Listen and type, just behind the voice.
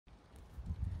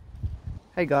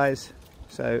Hey guys,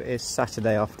 so it's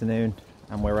Saturday afternoon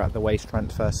and we're at the waste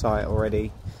transfer site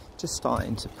already, just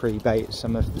starting to pre-bait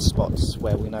some of the spots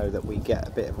where we know that we get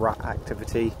a bit of rat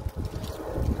activity.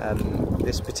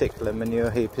 This particular manure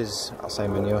heap is, I'll say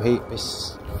manure heap,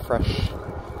 is fresh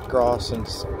grass and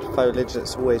foliage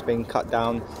that's always been cut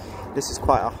down. This is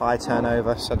quite a high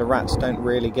turnover, so the rats don't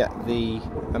really get the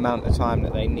amount of time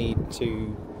that they need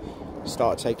to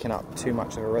start taking up too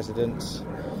much of a residence.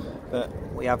 But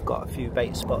we have got a few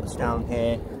bait spots down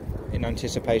here in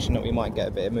anticipation that we might get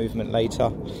a bit of movement later.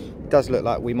 It does look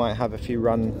like we might have a few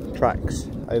run tracks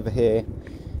over here.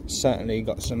 Certainly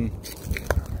got some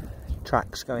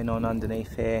tracks going on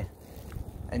underneath here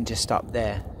and just up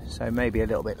there. So maybe a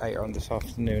little bit later on this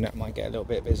afternoon that might get a little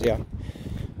bit busier.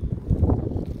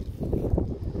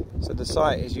 So the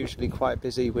site is usually quite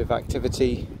busy with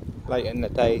activity late in the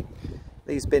day.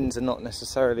 These bins are not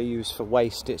necessarily used for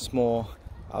waste, it's more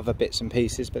other bits and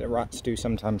pieces, but the rats do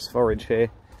sometimes forage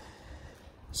here.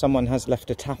 Someone has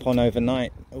left a tap on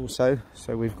overnight also,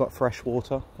 so we've got fresh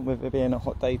water. With it being a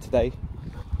hot day today,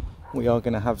 we are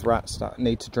going to have rats that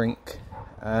need to drink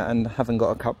and haven't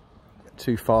got a cup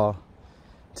too far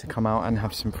to come out and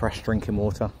have some fresh drinking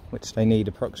water, which they need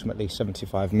approximately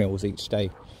 75 mils each day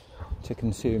to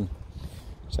consume.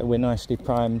 So we're nicely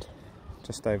primed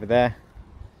just over there,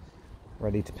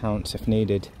 ready to pounce if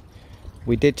needed.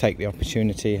 We did take the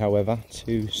opportunity, however,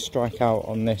 to strike out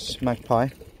on this magpie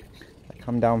that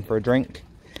come down for a drink.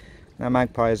 Now,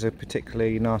 magpies are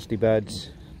particularly nasty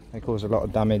birds. They cause a lot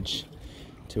of damage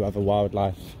to other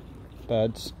wildlife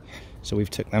birds, so we've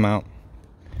took them out.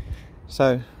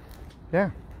 So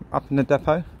yeah, up in the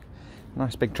depot,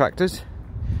 nice big tractors,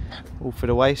 all for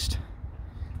the waste.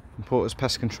 Importers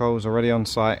Pest Control's already on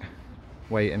site,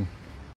 waiting.